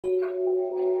Yeah,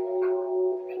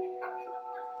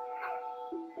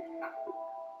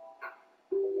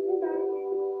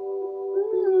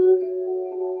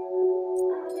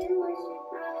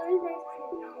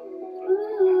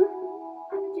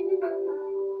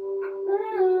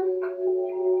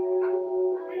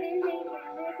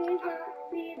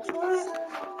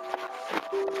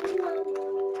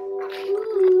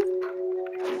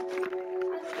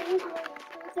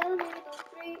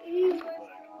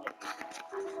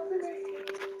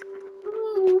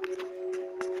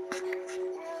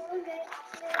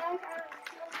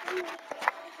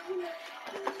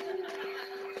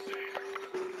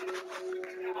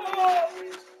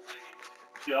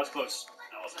 that's close.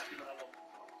 I wasn't happy with that one.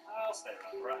 I'll stay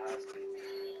around where I have to be.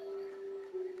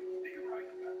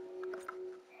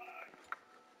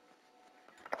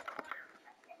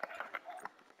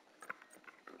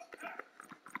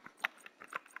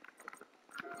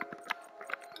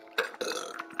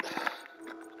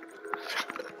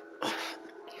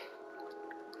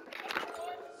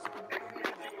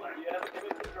 Yeah, give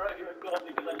it a try. Give it a go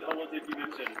because I don't want to give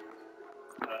mention.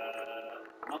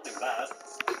 Nothing bad.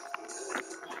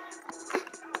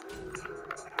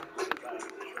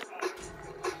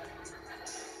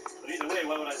 But either way,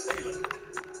 why would I say that?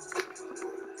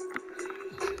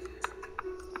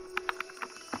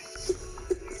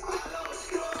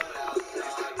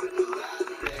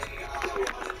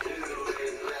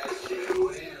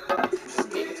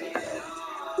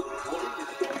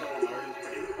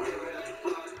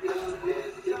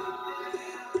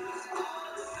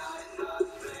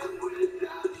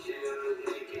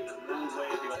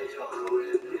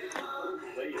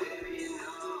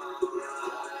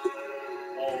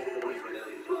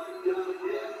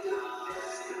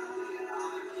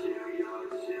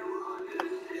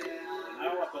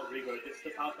 It's the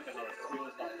path like another 2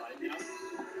 and start fighting now.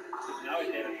 Now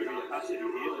it's here to trigger your passive, you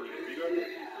heal and you get regrowth.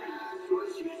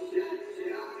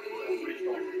 Pretty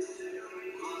strong.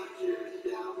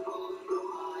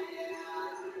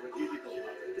 With musical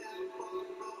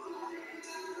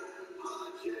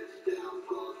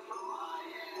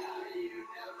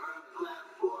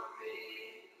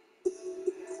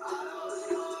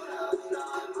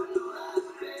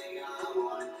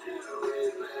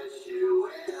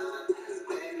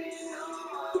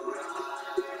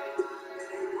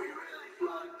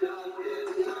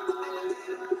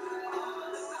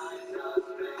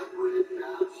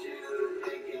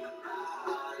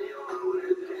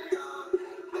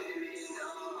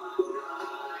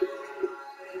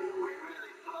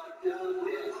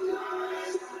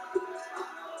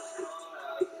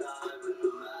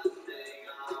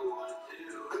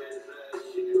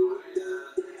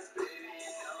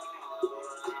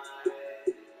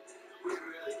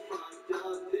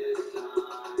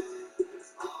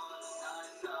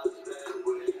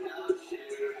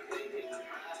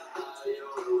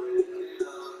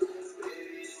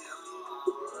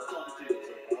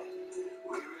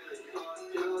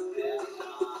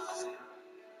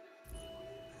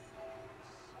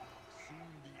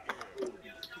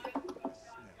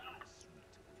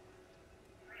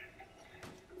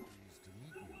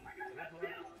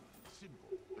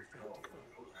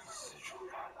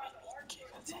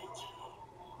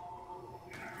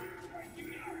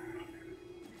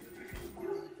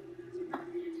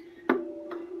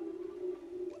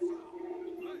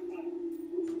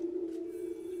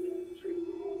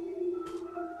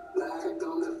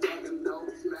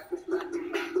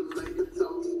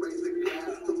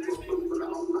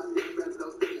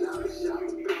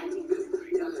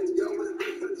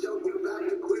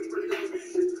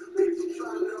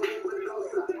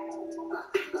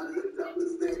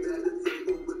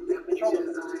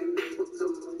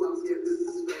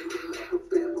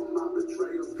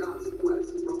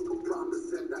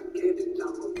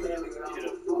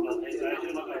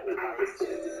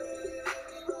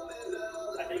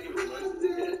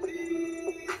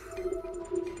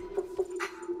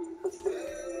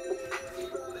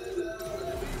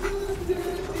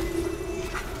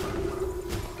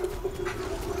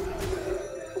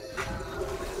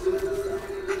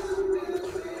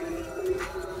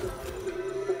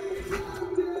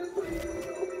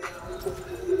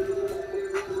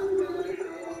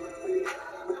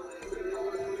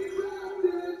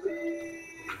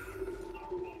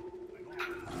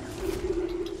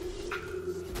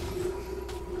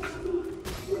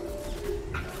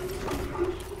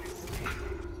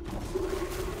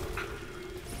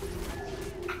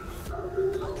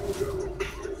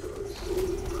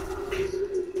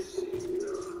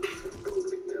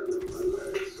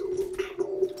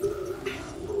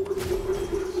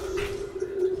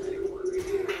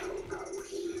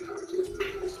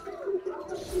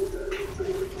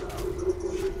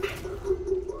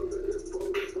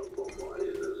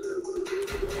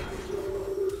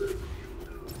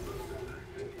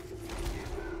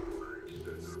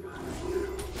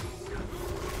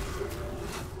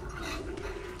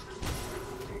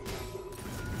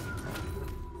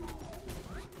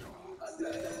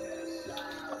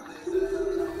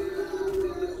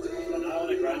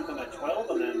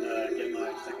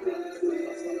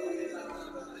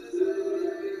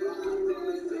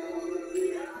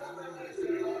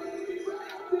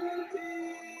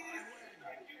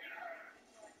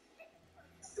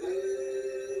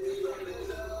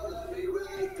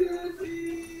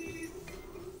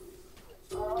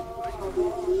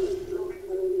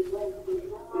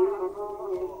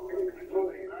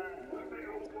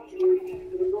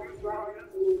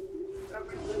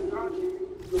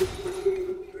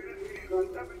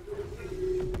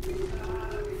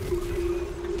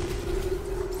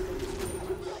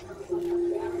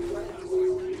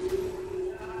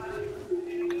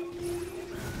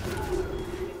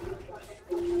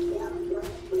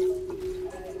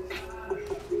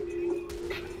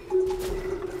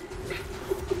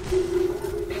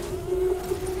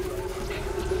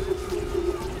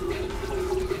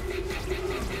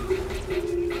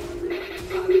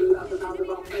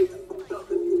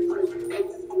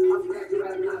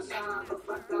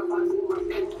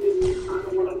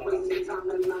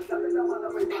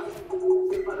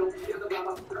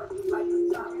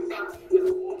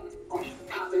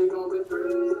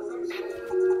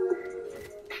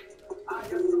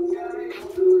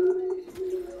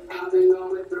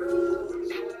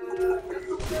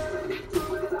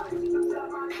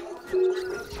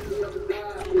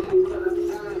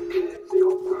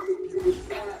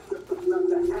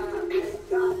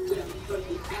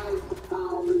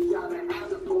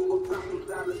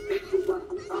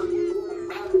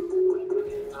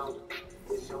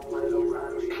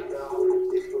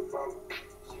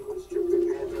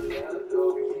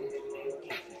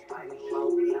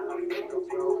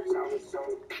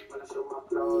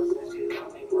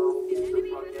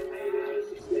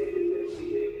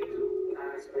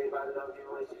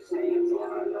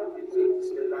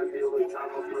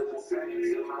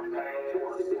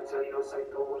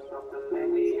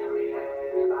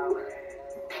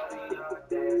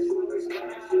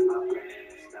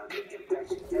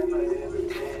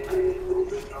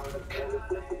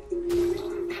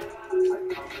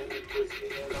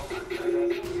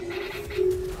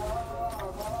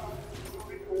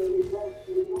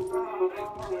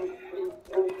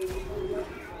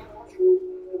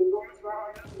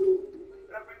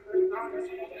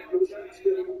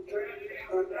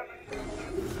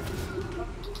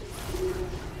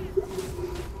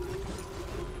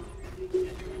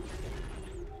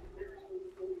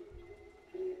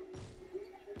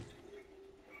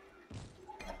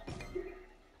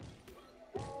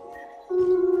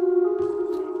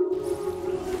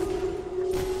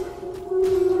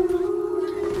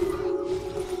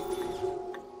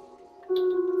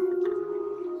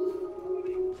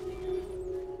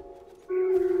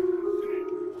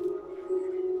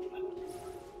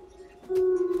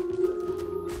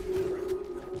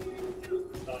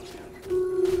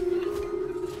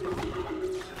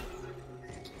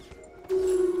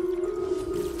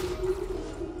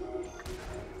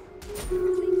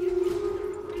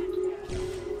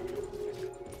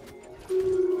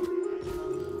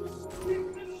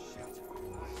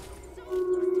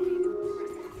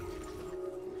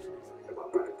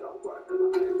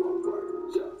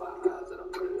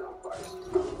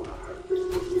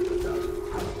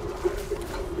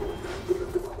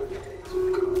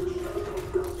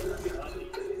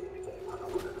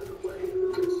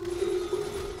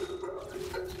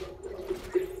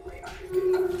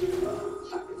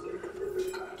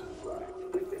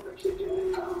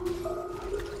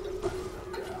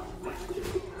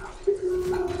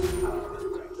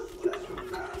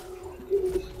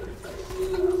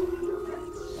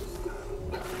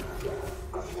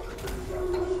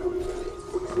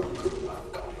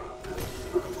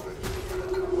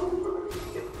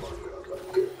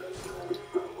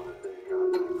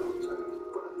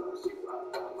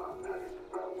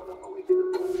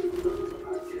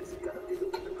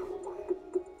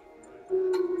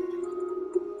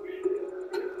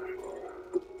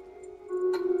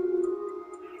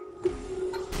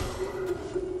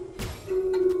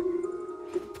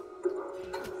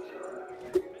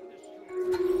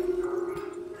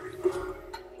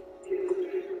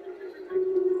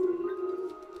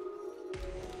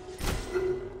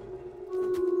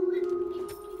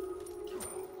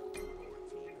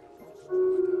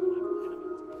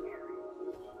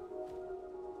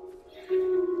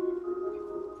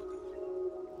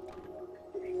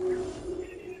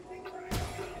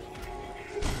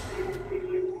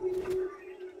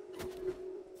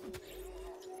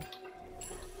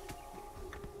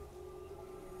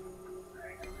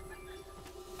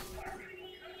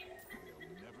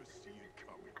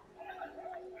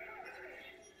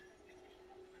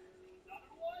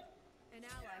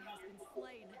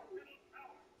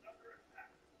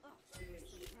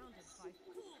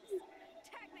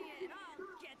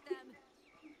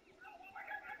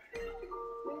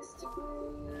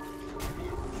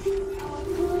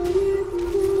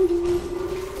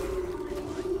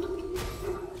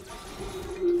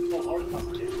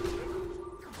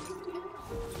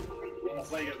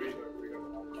way you go, really go.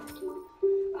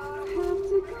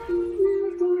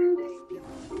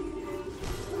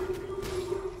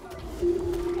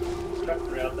 Strap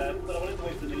three out there, but I wanted to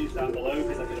wait for the knees down below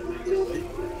because I could have moved it away.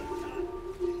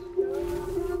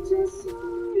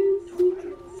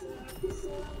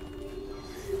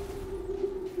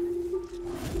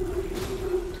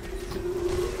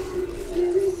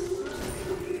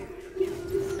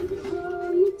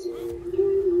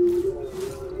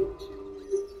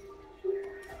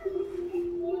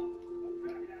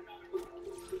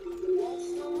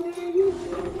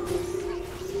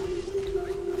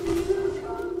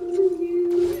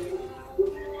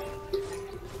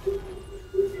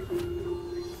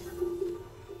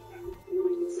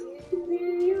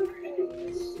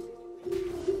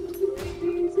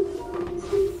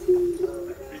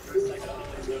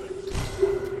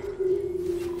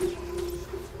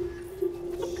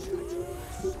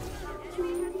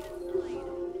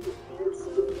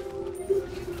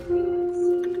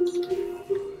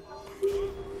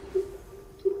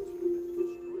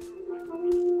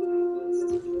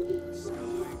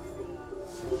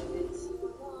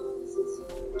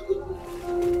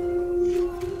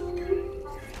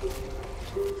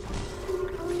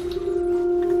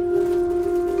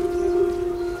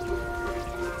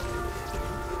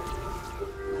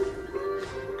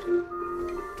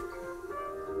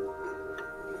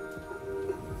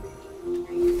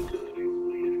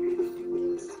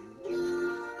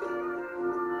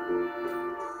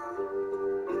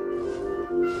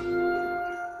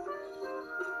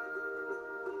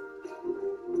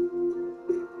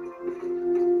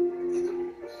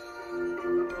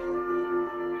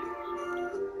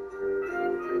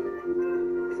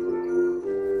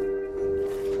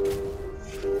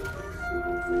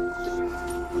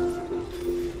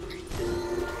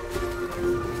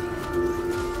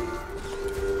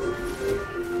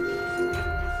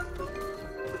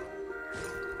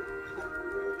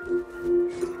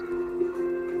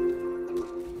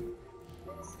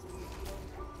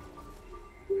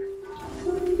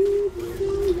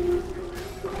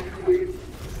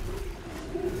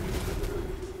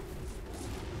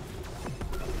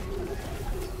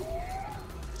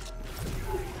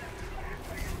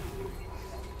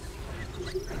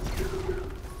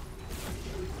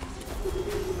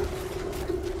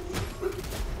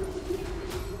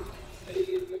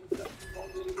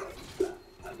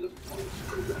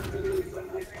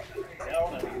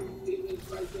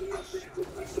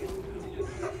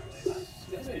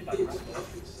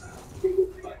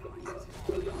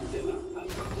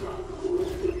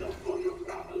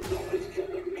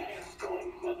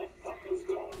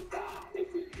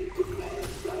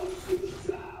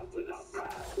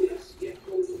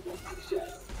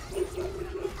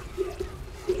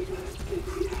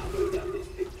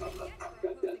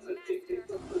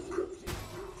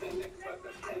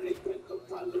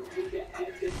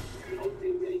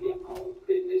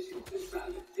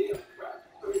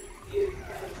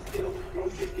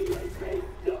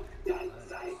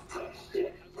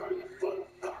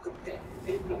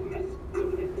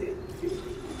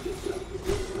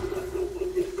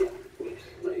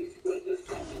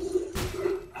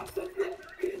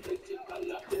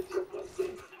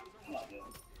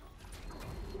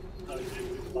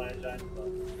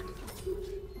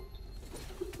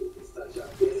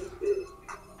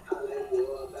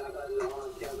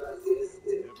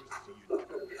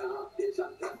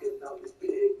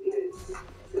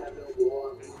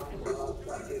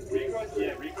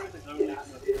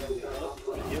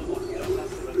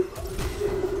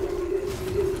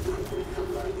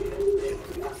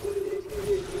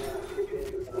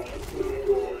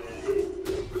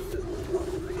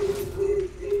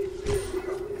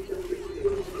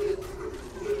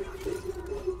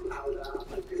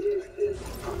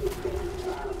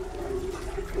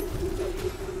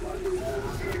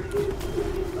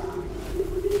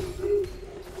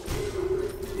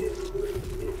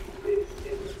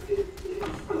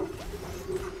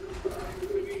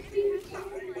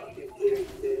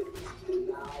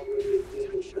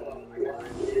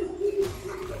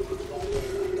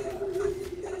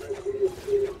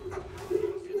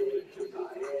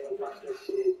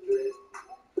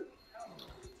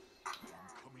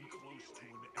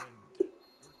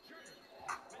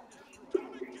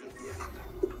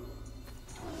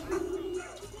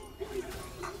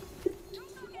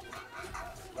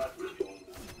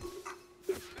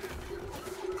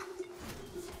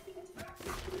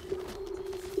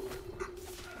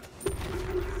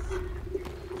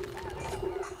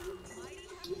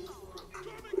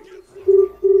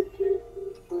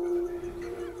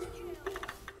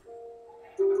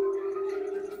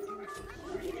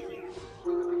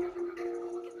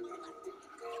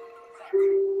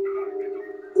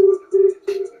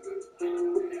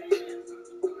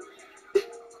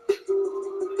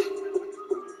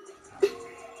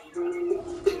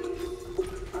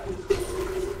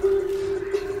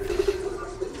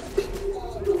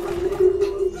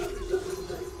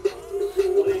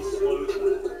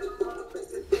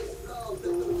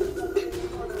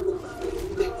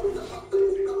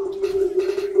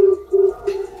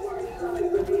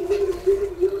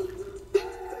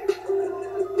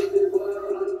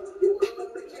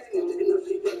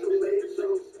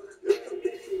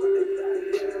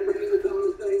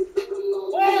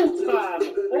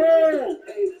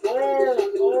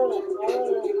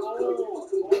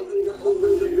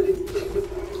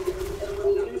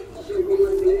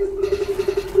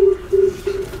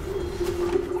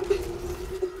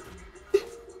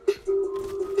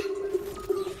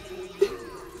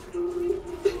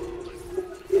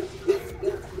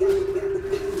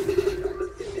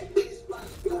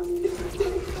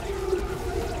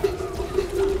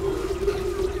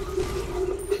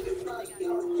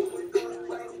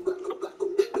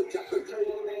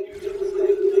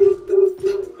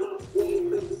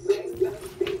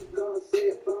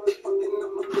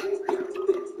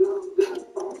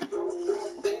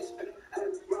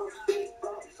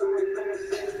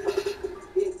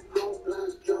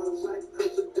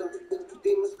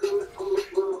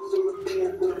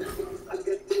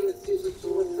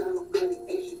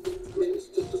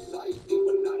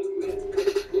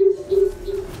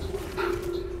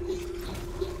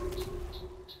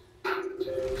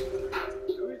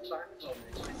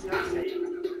 That's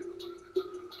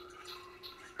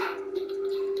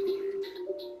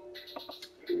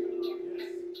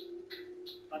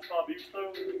Barbusto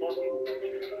blocking.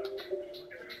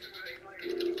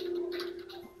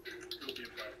 Still be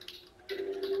okay.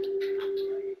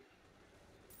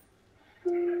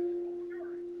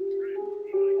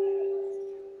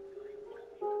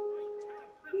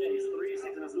 Yeah, he's 3-6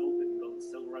 and has an open, got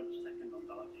still ranked second on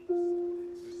Darky.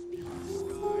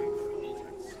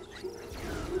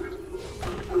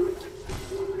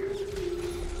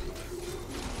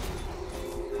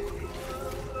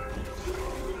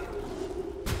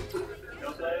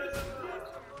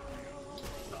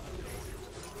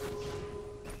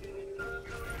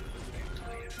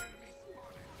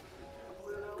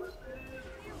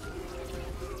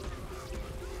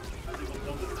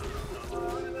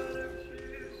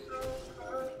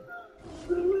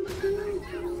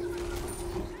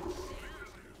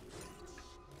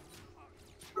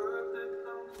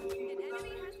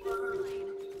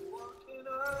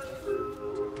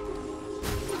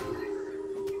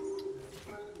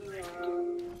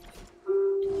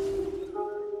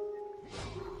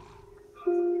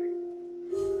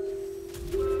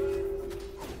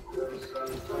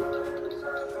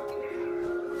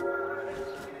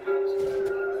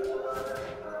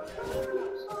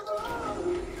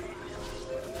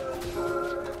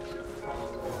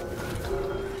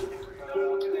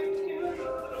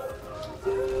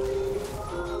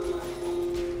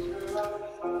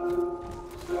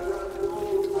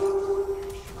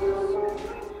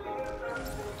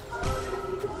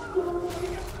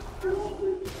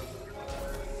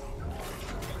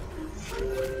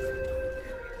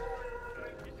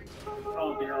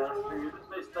 Can't be asked, dude.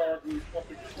 They start these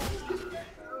fucking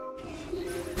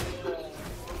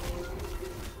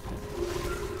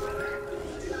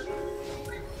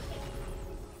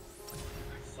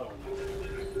so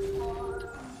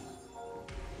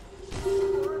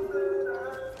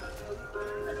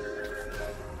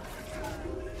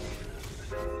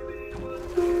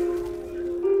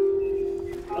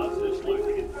that's just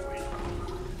floating in between.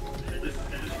 They're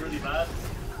just really bad.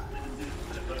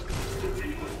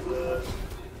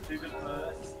 Too good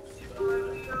first.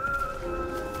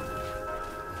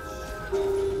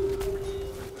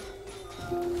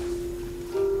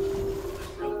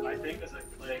 I think there's a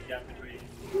clear gap between.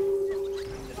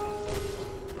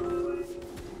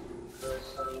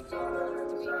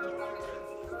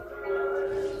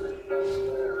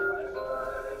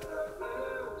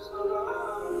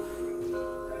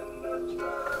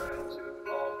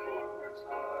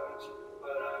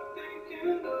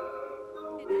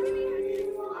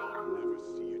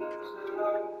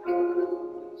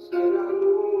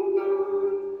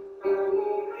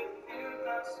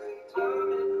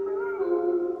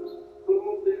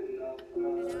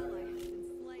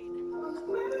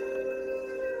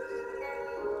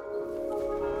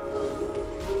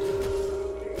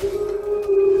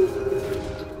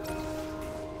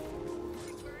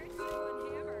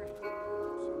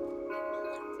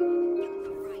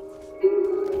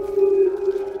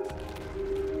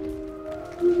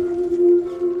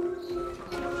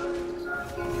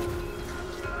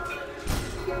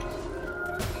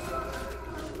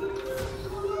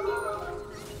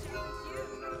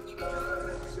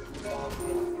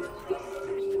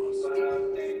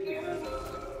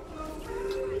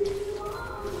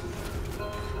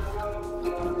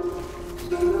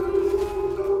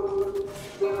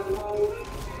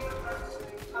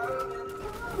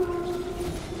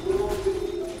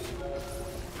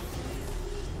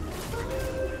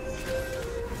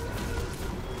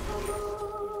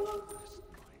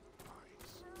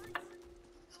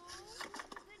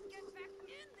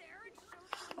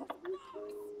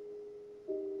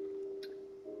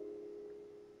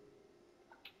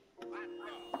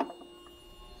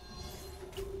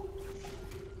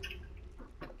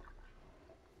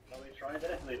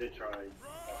 They did try.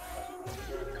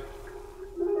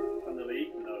 From the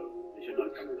league? No. They should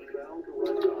not come to the league.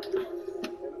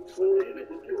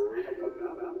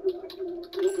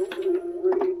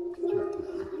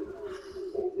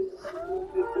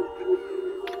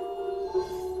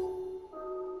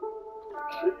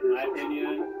 In my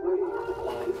opinion,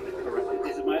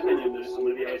 this is my opinion, I'm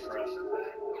going to be hate for us.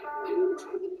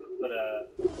 But,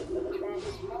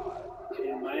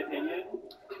 in my opinion,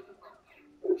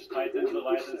 Titans,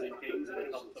 Leviathans, and Kings are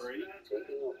the top 3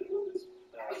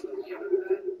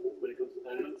 when it comes to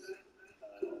tournaments.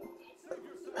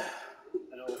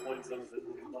 And at all points, as long as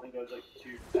nothing goes like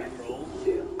too wrong,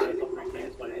 they're top 3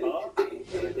 teams by far.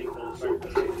 And I think they'll start to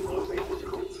be close.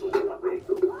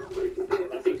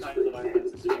 I think Titans,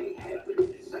 Leviathans, and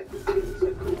Kings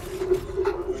are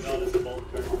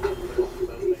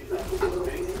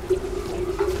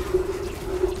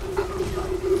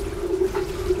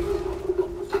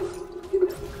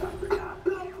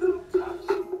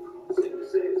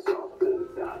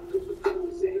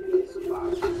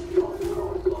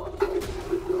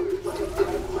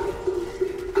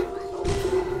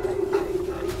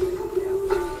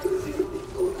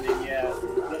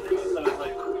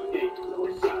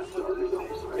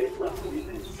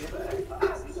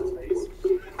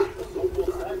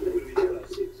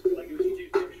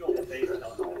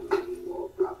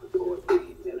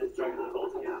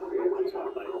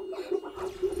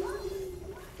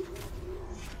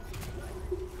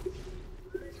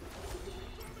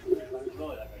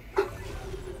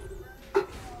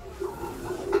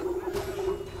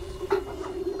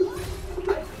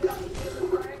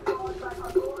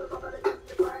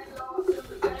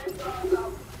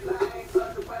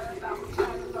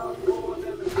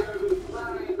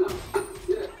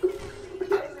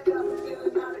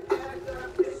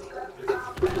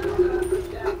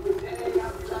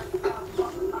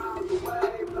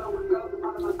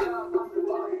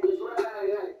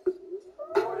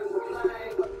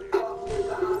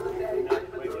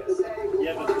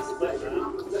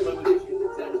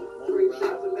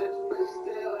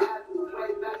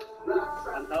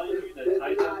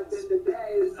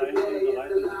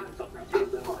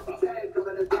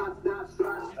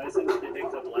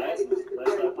flares and just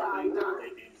playstyle popping,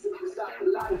 taking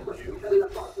very few.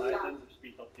 Titans have just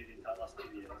been top 2 the entire last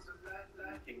 2 years.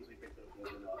 And the Kings we picked up over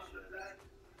last year.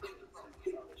 Since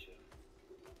that this year.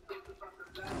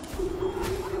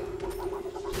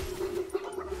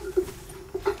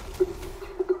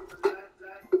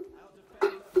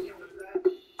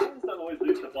 Titans don't always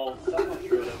lose the ball. That's not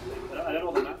true, I don't think. I don't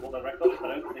know what the record is, but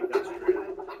I don't think that's true.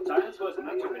 Titans' worst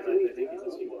matchup is, I think, it's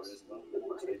the Sea Warriors, though.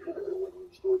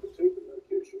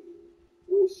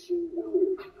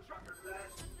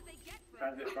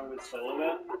 Trying to get strong with solo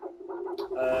there.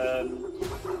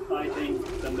 I think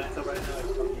the meta right now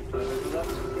is probably further with that.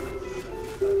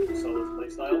 Solo's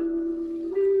playstyle.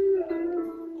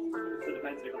 So it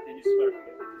depends if it continues to work or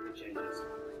if it changes.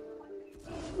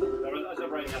 As of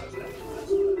right now, it's definitely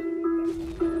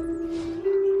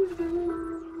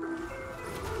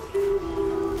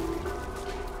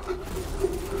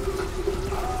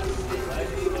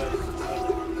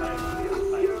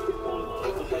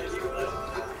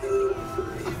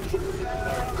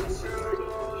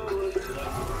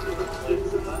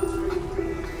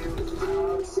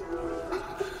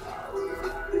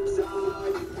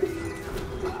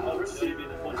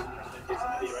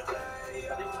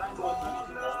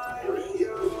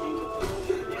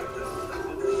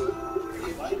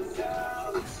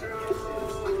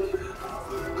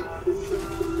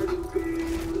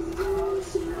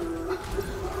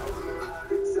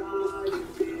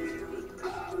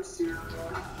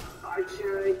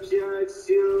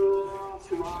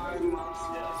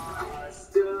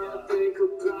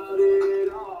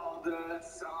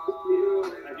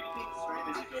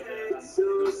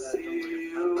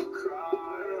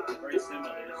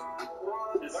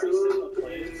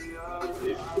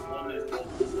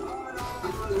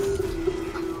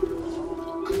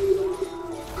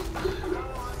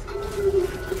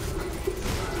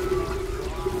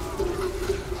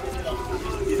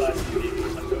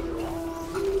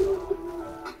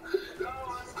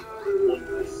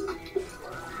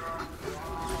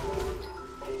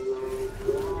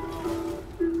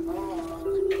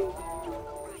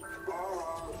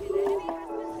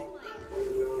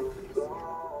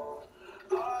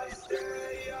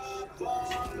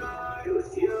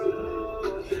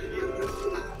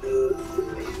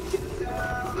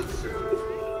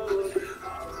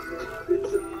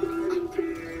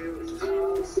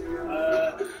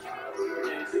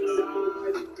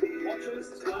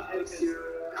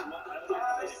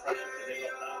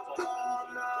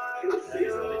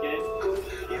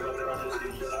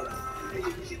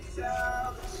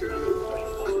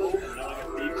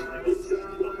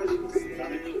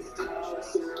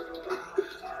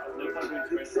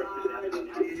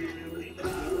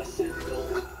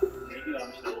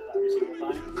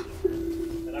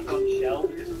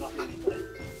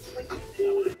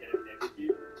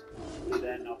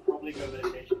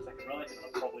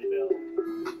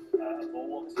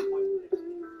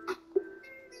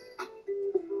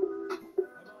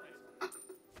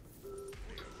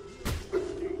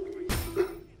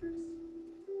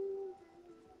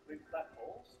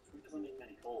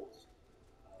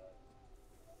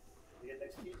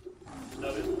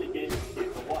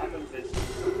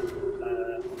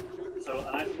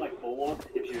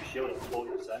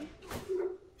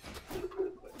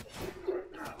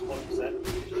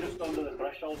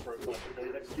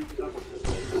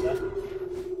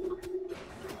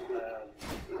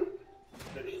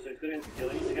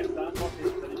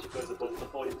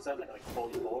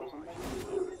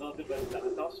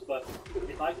but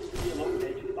if I just be a lot of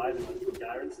HP 5 and like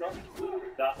Gyre and stuff,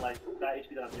 that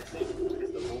HP that I'm missing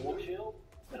is the Bulwark Shield,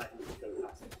 then I can just go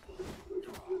past it.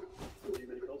 Do you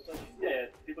many calls? Yeah,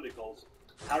 people do calls.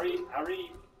 Harry,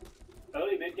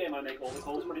 early mid game I make all the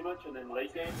calls pretty much, and then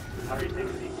late game, Harry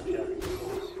takes the equal share of the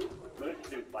calls. Most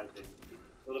do fighting,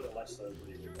 a little bit less so,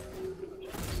 but he would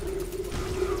pretty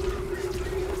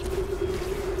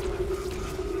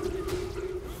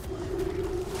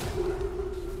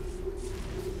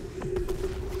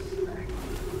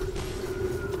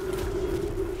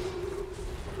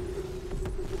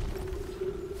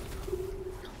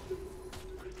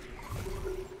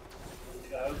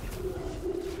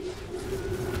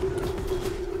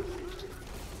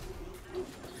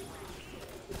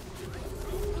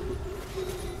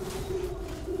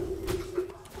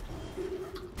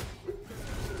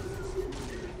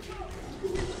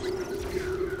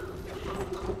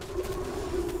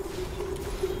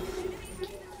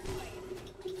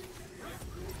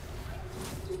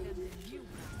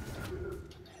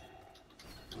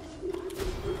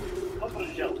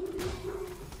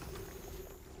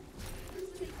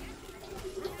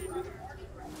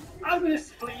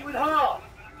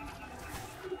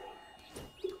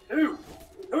Who?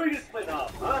 Who are you gonna split in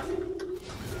half, huh?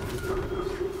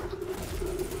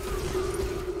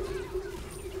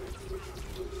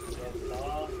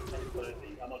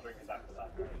 I'm not drinking back to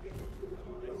that.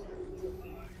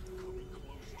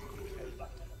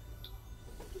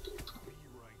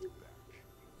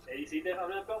 Yeah, you see, Dave, I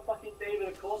mean, I've got fucking David,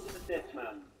 of course he's a ditch,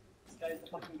 man. This guy's the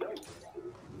fucking goat.